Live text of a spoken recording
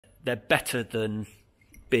they're better than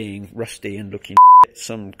being rusty and looking shit.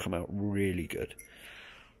 Some come out really good.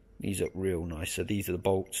 These look real nice. So these are the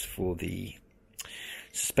bolts for the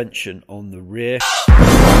suspension on the rear.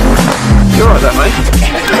 You're alright there, mate.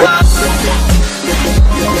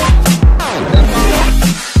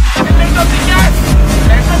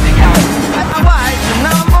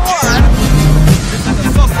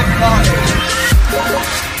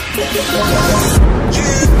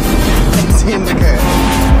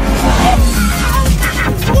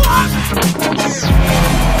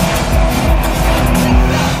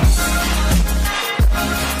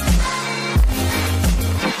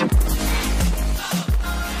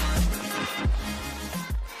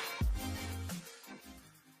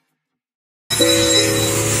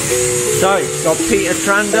 So, got Peter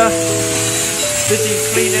Trander busy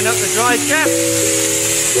cleaning up the drive shaft.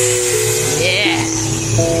 Yeah.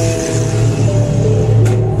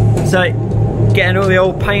 So, getting all the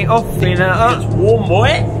old paint off, cleaning it up. It's warm, boy.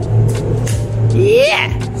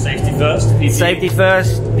 Yeah. Safety first, PPE. Safety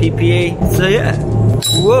first, PPE. So yeah.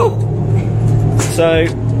 Whoa. So,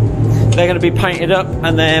 they're going to be painted up,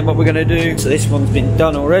 and then what we're going to do, so this one's been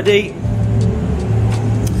done already,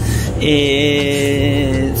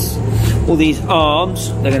 is all these arms,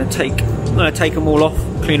 I'm going to take them all off,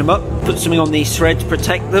 clean them up, put something on these threads,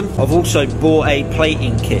 protect them. I've also bought a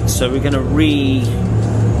plating kit, so we're going to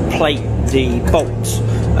re-plate the bolts,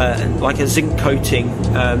 like a zinc coating,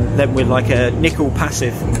 then with like a nickel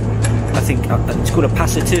passive, I think it's called a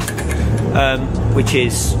passive, which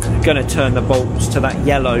is going to turn the bolts to that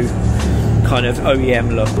yellow kind of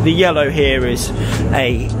OEM look. The yellow here is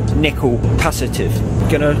a nickel passive.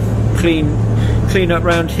 Gonna clean up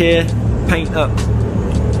around here, paint up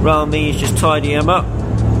around these, just tidy them up.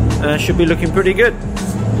 Should be looking pretty good.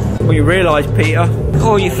 Well, you realise, Peter,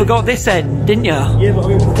 oh, you forgot this end, didn't you? Yeah, but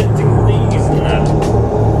we were protecting these and that.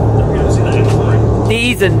 We don't see that anymore.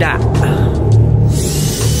 These and that.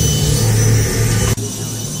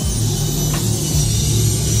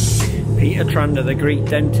 Peter Trander, the Greek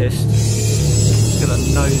dentist. Got a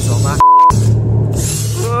nose on that.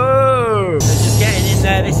 Whoa! Just getting in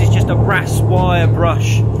there. This is just a brass wire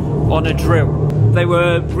brush on a drill. They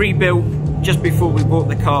were rebuilt just before we bought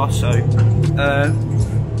the car, so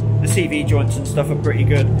the CV joints and stuff are pretty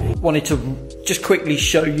good. Wanted to just quickly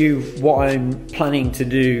show you what I'm planning to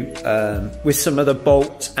do with some of the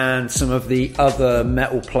bolts and some of the other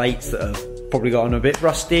metal plates that have probably gotten a bit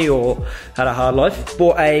rusty or had a hard life.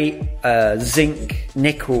 Bought a zinc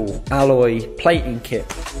nickel alloy plating kit.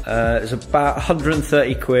 It's about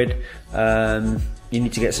 130 quid. You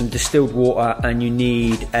need to get some distilled water and you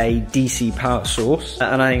need a DC power source.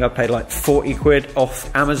 And I think I paid like 40 quid off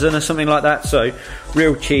Amazon or something like that, so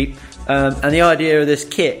real cheap. And the idea of this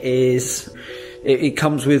kit is it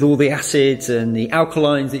comes with all the acids and the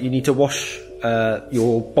alkalines that you need to wash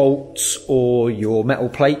your bolts or your metal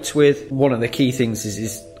plates with. One of the key things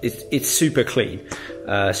is it's super clean,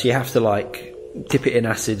 so you have to like dip it in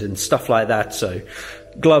acid and stuff like that. So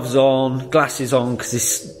gloves on, glasses on,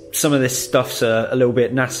 because some of this stuff's a little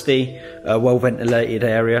bit nasty. Well ventilated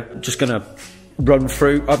area. I'm just gonna run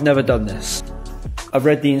through. I've never done this. I've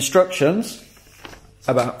read the instructions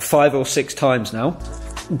about 5 or 6 times now.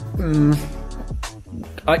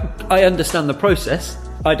 I understand the process.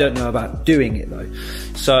 I don't know about doing it though.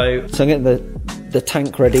 So I'm getting the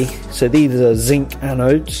tank ready. So these are zinc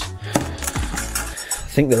anodes.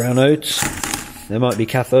 I think they're anodes. There might be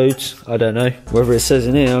cathodes. I don't know. Whatever it says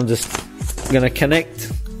in here, I'm just going to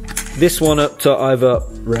connect this one up to either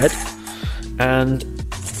red and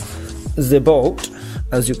the bolt,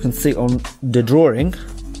 as you can see on the drawing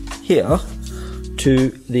here, to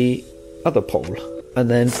the other pole, and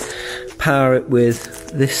then power it with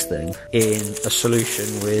this thing in a solution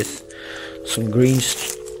with some green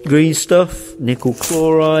stuff, nickel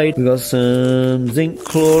chloride, we got some zinc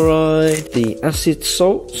chloride, the acid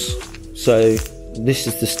salts. So this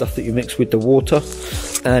is the stuff that you mix with the water,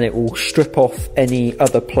 and it will strip off any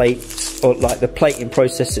other plates, or like the plating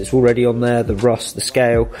process that's already on there, the rust, the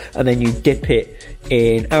scale, and then you dip it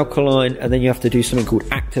in alkaline, and then you have to do something called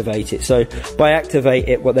activate it. So by activate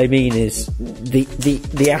it, what they mean is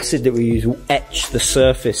the acid that we use will etch the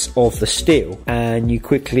surface of the steel, and you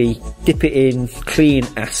quickly dip it in clean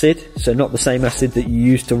acid, so not the same acid that you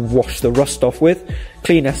use to wash the rust off with.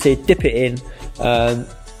 Clean acid, dip it in,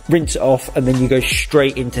 rinse it off, and then you go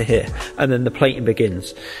straight into here, and then the plating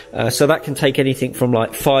begins. So that can take anything from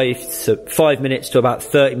like 5 minutes to about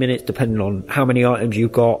 30 minutes, depending on how many items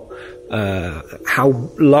you've got,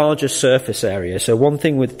 how large a surface area. So one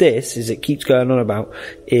thing with this is it keeps going on about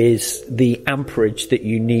is the amperage that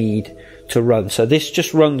you need to run. So this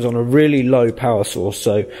just runs on a really low power source.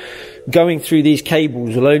 So going through these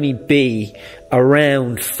cables will only be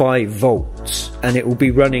around 5 volts, and it will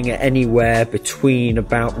be running at anywhere between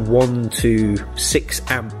about 1 to 6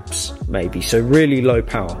 amps maybe. So really low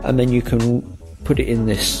power. And then you can put it in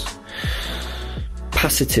this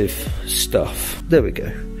capacitive stuff. There we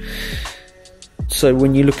go. So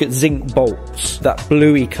when you look at zinc bolts, that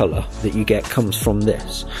bluey colour that you get comes from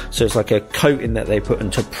this. So it's like a coating that they put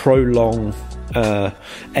in to prolong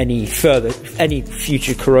any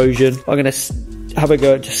future corrosion. I'm going to have a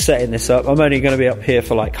go at just setting this up. I'm only going to be up here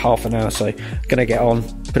for like half an hour, so I'm going to get on,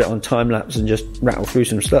 put it on time lapse and just rattle through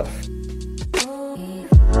some stuff.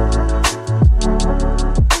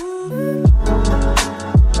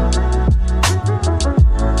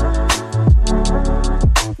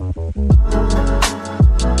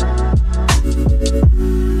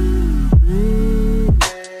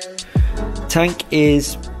 Tank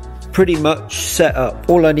is pretty much set up.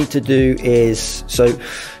 All I need to do is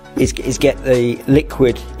get the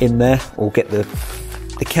liquid in there, or get the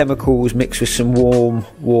chemicals mixed with some warm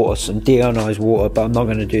water, some deionized water, but I'm not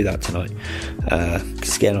going to do that tonight.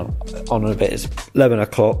 It's getting on a bit. It's 11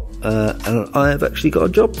 o'clock and I have actually got a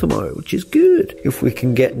job tomorrow, which is good. If we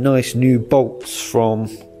can get nice new bolts from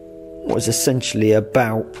what is essentially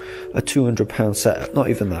about a £200 setup, not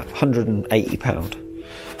even that, £180.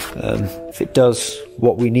 If it does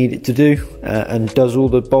what we need it to do and does all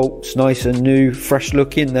the bolts nice and new, fresh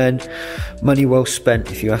looking, then money well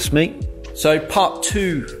spent, if you ask me. So part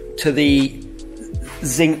 2 to the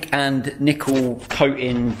zinc and nickel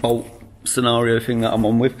coating bolt scenario thing that I'm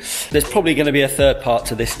on with. There's probably going to be a third part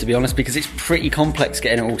to this, to be honest, because it's pretty complex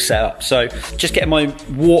getting it all set up. So just getting my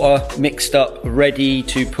water mixed up, ready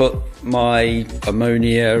to put my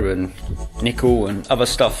ammonia and nickel and other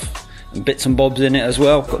stuff and bits and bobs in it as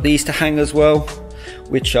well. Got these to hang as well,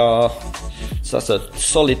 which are, so that's a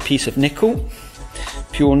solid piece of nickel,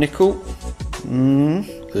 pure nickel,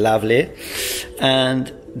 lovely.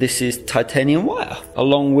 And this is titanium wire,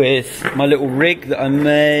 along with my little rig that I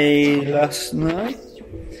made last night.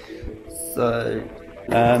 So,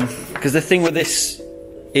 because the thing with this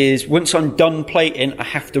is, once I'm done plating, I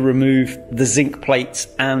have to remove the zinc plates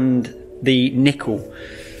and the nickel,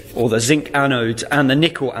 or the zinc anodes and the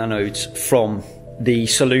nickel anodes from the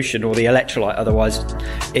solution or the electrolyte. Otherwise,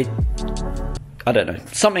 I don't know,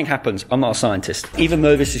 something happens. I'm not a scientist. Even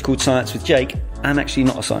though this is called Science with Jake, I'm actually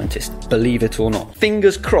not a scientist, believe it or not.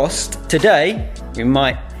 Fingers crossed, today we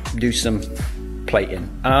might do some plating.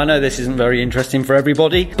 And I know this isn't very interesting for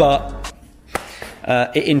everybody, but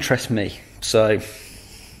it interests me, so.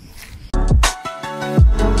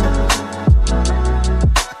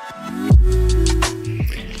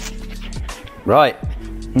 Right,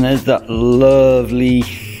 and there's that lovely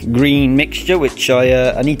green mixture, which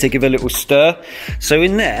I need to give a little stir. So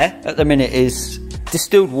in there at the minute is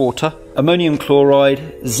distilled water, ammonium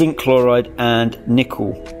chloride, zinc chloride and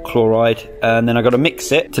nickel chloride, and then I've got to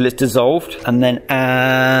mix it till it's dissolved and then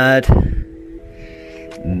add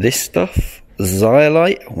this stuff,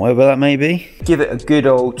 zeolite, whatever that may be. Give it a good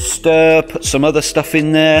old stir, put some other stuff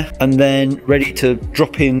in there, and then ready to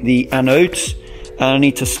drop in the anodes. And I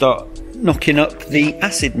need to start knocking up the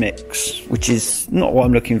acid mix, which is not what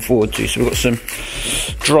I'm looking forward to. So we've got some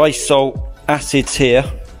dry salt acids here,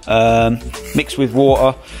 mixed with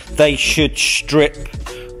water. They should strip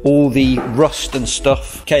all the rust and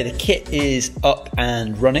stuff. Okay, the kit is up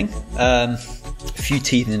and running. A few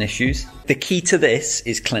teething issues. The key to this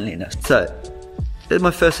is cleanliness. So there's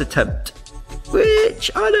my first attempt,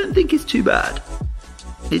 which I don't think is too bad.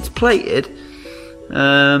 It's plated,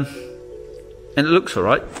 and it looks all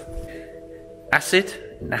right. Acid,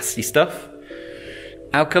 nasty stuff.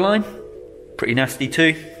 Alkaline, pretty nasty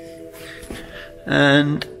too.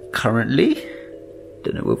 And currently,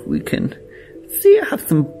 don't know if we can see, I have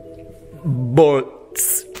some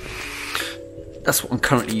bolts. That's what I'm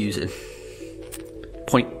currently using.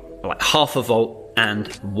 Like half a volt and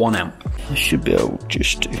 1 amp. I should be able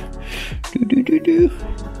just to do.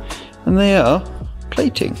 And they are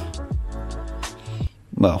plating.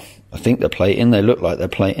 Well, I think they're plating, they look like they're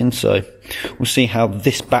plating, so we'll see how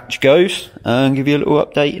this batch goes and give you a little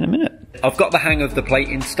update in a minute. I've got the hang of the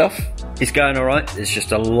plating stuff. It's going all right. There's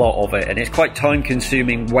just a lot of it, and it's quite time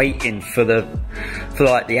consuming waiting for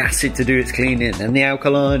like the acid to do its cleaning, and the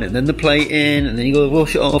alkaline, and then the plating, and then you got to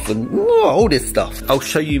wash it off, and all this stuff. I'll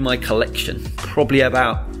show you my collection. Probably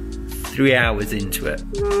about 3 hours into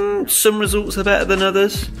it. Some results are better than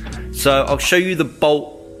others. So I'll show you the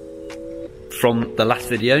bolt from the last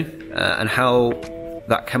video and how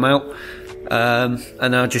that came out,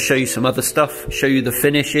 and I'll just show you some other stuff, show you the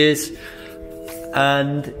finishes,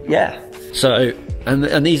 and yeah, So,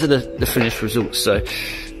 and these are the finished results. So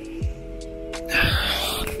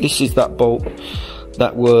this is that bolt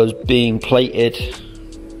that was being plated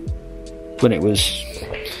when it was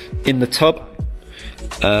in the tub.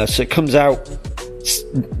 So it comes out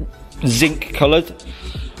zinc coloured,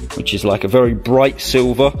 which is like a very bright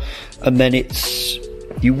silver, and then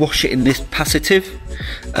you wash it in this passative,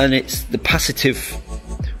 and it's the passative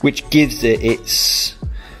which gives it its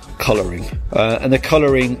colouring, and the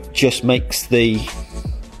colouring just makes the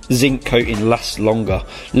zinc coating last longer,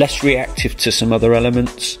 less reactive to some other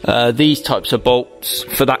elements. These types of bolts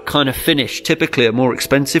for that kind of finish typically are more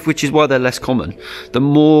expensive, which is why they're less common. The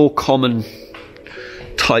more common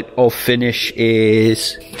type of finish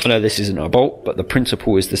is, I know this isn't a bolt, but the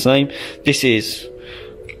principle is the same. This is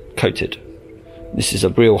coated. This is a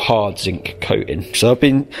real hard zinc coating. So I've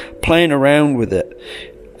been playing around with it.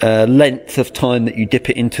 Length of time that you dip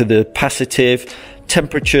it into the passative,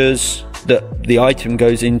 temperatures that the item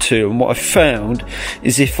goes into, and what I found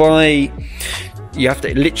is it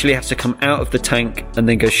literally has to come out of the tank and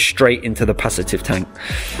then go straight into the passative tank.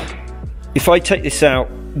 If I take this out,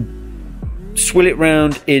 swill it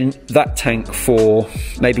round in that tank for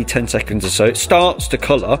maybe 10 seconds or so, it starts to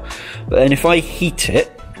colour, but then if I heat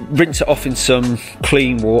it, rinse it off in some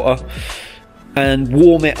clean water and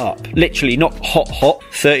warm it up, literally not hot,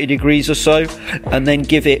 30 degrees or so, and then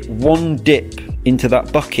give it one dip into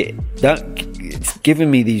that bucket, it's giving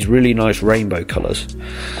me these really nice rainbow colours.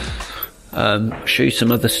 I'll show you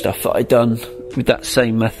some other stuff that I done with that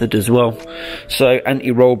same method as well. So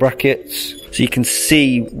anti-roll brackets, so you can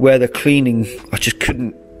see where the cleaning, I just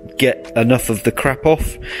couldn't get enough of the crap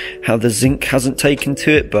off, how the zinc hasn't taken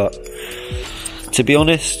to it, but to be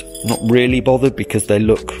honest, not really bothered because they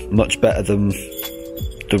look much better than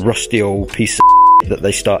the rusty old piece of that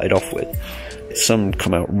they started off with. Some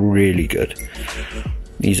come out really good.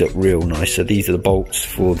 These look real nice. So these are the bolts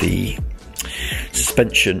for the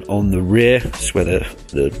suspension on the rear. It's where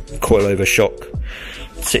the coilover shock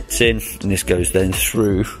sits in, and this goes then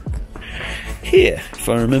through here, if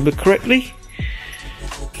I remember correctly.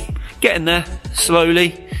 Getting there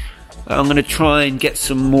slowly. I'm going to try and get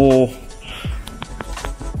some more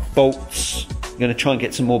bolts. I'm going to try and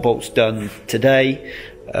get some more bolts done today,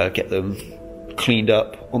 get them cleaned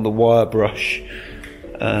up on the wire brush,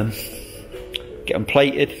 get them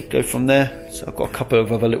plated, go from there. So I've got a couple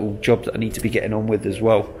of other little jobs that I need to be getting on with as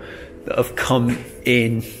well that have come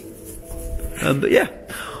in, but yeah,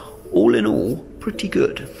 all in all, pretty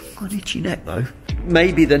good. Got an itchy neck though.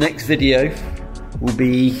 Maybe the next video will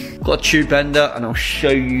be, got a tube bender and I'll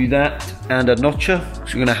show you that, and a notcher. So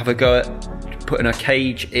we're going to have a go at putting a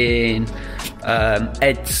cage in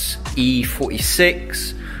Ed's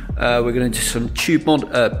E46. We're going to do some tube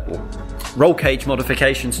roll cage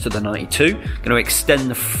modifications to the 92. Going to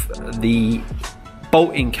extend the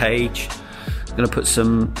bolting cage. Going to put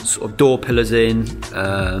some sort of door pillars in,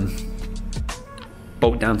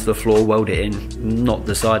 bolt down to the floor, weld it in. Not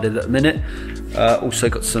decided at the minute. Also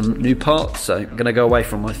got some new parts, so I'm going to go away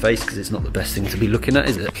from my face because it's not the best thing to be looking at,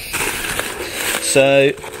 is it?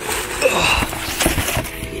 So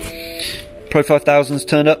Pro 5000's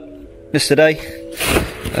turned up yesterday.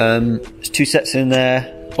 There's two sets in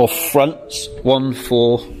there of fronts, one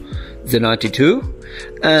for the 92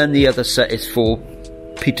 and the other set is for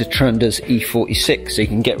Peter Trander's E46, so he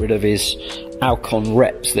can get rid of his Alcon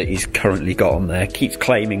reps that he's currently got on there. Keeps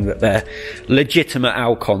claiming that they're legitimate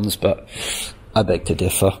Alcons, but I beg to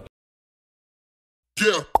differ.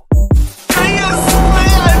 Yeah.